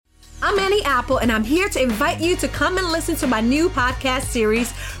I'm Annie Apple, and I'm here to invite you to come and listen to my new podcast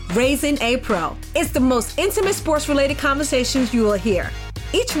series, Raising a Pro. It's the most intimate sports-related conversations you will hear.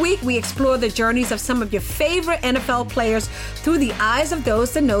 Each week, we explore the journeys of some of your favorite NFL players through the eyes of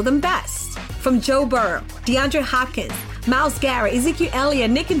those that know them best. From Joe Burrow, DeAndre Hopkins, Myles Garrett, Ezekiel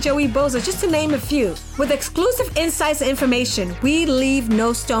Elliott, Nick and Joey Bosa, just to name a few. With exclusive insights and information, we leave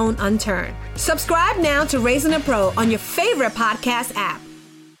no stone unturned. Subscribe now to Raising a Pro on your favorite podcast app.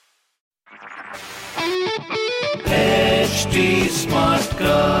 HD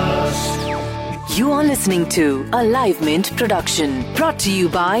Smartcast. You are listening to a Live Mint production brought to you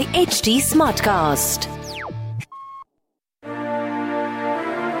by HD Smartcast.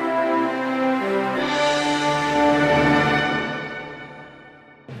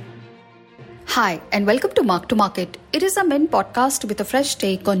 Hi, and welcome to Mark to Market. It is a Mint podcast with a fresh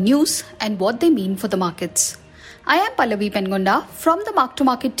take on news and what they mean for the markets. I am Pallavi Pengonda from the Mark to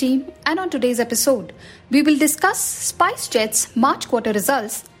Market team, and on today's episode, we will discuss SpiceJet's March quarter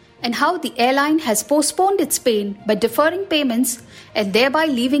results and how the airline has postponed its pain by deferring payments and thereby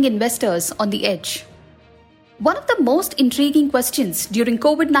leaving investors on the edge. One of the most intriguing questions during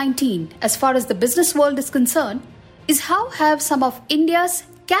COVID-19 as far as the business world is concerned is how have some of India's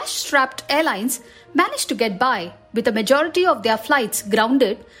cash-strapped airlines managed to get by with a majority of their flights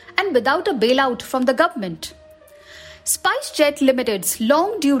grounded and without a bailout from the government. SpiceJet Limited's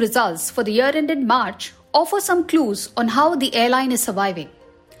long-due results for the year ended March offer some clues on how the airline is surviving.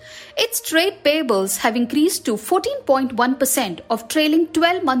 Its trade payables have increased to 14.1% of trailing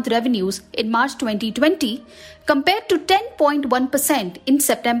 12-month revenues in March 2020 compared to 10.1% in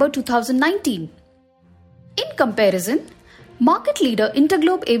September 2019. In comparison, market leader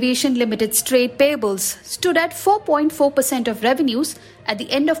Interglobe Aviation Limited's trade payables stood at 4.4% of revenues at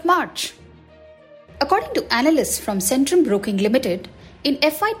the end of March. According to analysts from Centrum Broking Limited, in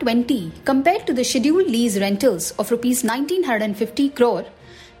FY20 compared to the scheduled lease rentals of Rs 1950 crore,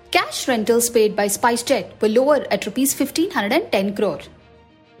 cash rentals paid by SpiceJet were lower at Rs 1510 crore.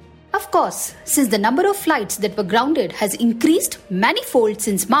 Of course, since the number of flights that were grounded has increased manifold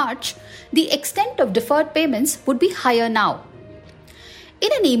since March, the extent of deferred payments would be higher now.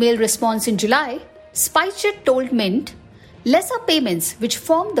 In an email response in July, SpiceJet told Mint, lesser payments which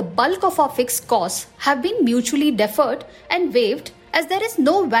form the bulk of our fixed costs have been mutually deferred and waived as there is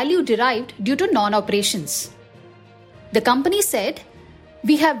no value derived due to non-operations. The company said,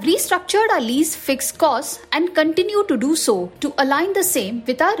 we have restructured our lease fixed costs and continue to do so to align the same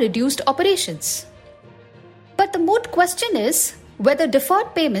with our reduced operations. But the moot question is whether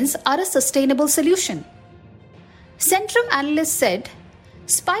deferred payments are a sustainable solution. Centrum analysts said,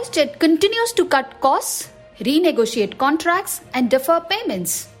 SpiceJet continues to cut costs, renegotiate contracts, and defer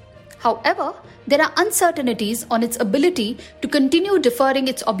payments. However, there are uncertainties on its ability to continue deferring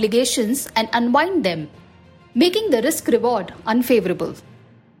its obligations and unwind them, making the risk-reward unfavorable.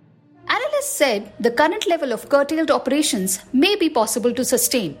 Analysts said the current level of curtailed operations may be possible to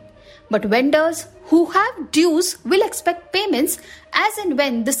sustain, but vendors who have dues will expect payments as and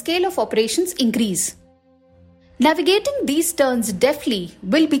when the scale of operations increase. Navigating these turns deftly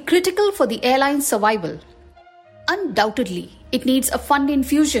will be critical for the airline's survival. Undoubtedly, it needs a fund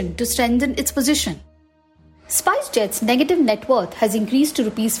infusion to strengthen its position. SpiceJet's negative net worth has increased to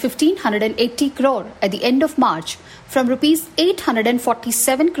Rs 1,580 crore at the end of March from Rs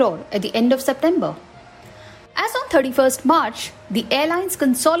 847 crore at the end of September. As on 31st March, the airline's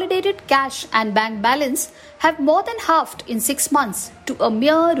consolidated cash and bank balance have more than halved in 6 months to a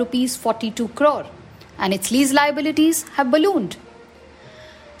mere Rs 42 crore, and its lease liabilities have ballooned.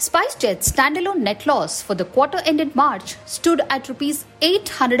 SpiceJet's standalone net loss for the quarter ended March stood at Rs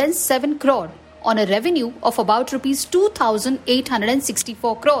 807 crore on a revenue of about Rs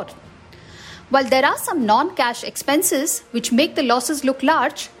 2,864 crore. While there are some non-cash expenses which make the losses look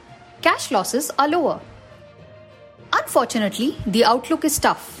large, cash losses are lower. Unfortunately, the outlook is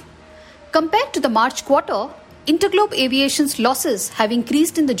tough. Compared to the March quarter, Interglobe Aviation's losses have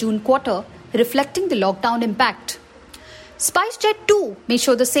increased in the June quarter, reflecting the lockdown impact. SpiceJet too may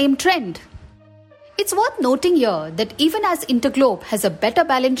show the same trend. It's worth noting here that even as Interglobe has a better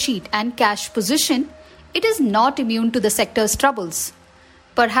balance sheet and cash position, it is not immune to the sector's troubles.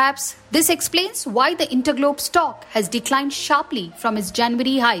 Perhaps this explains why the Interglobe stock has declined sharply from its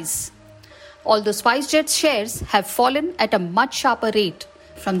January highs, although SpiceJet's shares have fallen at a much sharper rate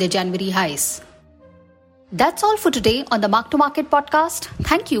from their January highs. That's all for today on the Mark to Market podcast.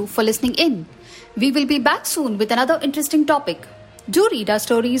 Thank you for listening in. We will be back soon with another interesting topic. Do read our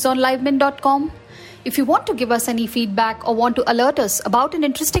stories on livemint.com. If you want to give us any feedback or want to alert us about an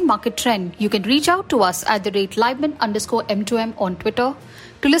interesting market trend, you can reach out to us at @livemint_M2M on Twitter.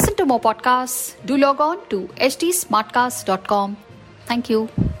 To listen to more podcasts, do log on to htsmartcast.com. Thank you.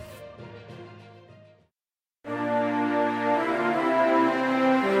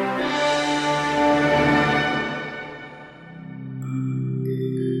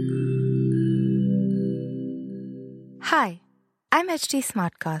 Hi, I'm HT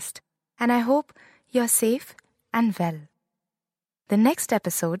Smartcast, and I hope you're safe and well. The next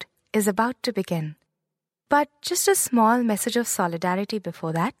episode is about to begin, but just a small message of solidarity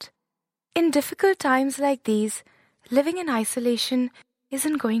before that. In difficult times like these, living in isolation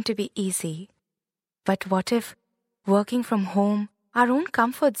isn't going to be easy. But what if working from home, our own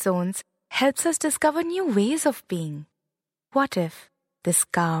comfort zones, helps us discover new ways of being? What if this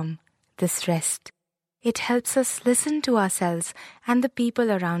calm, this rest, it helps us listen to ourselves and the people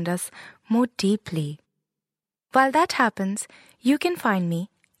around us more deeply? While that happens, you can find me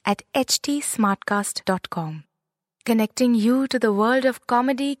at htsmartcast.com, connecting you to the world of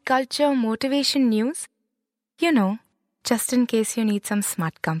comedy, culture, motivation news. You know, just in case you need some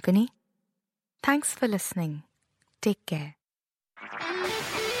smart company. Thanks for listening. Take care.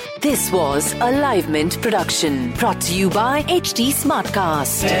 This was a Live Mint production brought to you by HT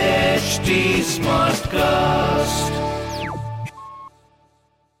Smartcast. HT Smartcast.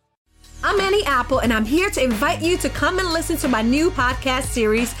 I'm Annie Apple, and I'm here to invite you to come and listen to my new podcast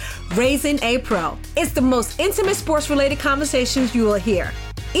series, Raising a Pro. It's the most intimate sports-related conversations you will hear.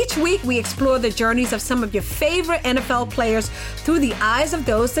 Each week, we explore the journeys of some of your favorite NFL players through the eyes of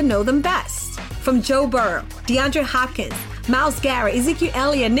those that know them best. From Joe Burrow, DeAndre Hopkins, Myles Garrett, Ezekiel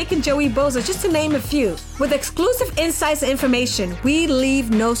Elliott, Nick and Joey Bosa, just to name a few. With exclusive insights and information, we leave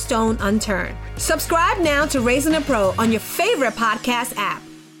no stone unturned. Subscribe now to Raising a Pro on your favorite podcast app.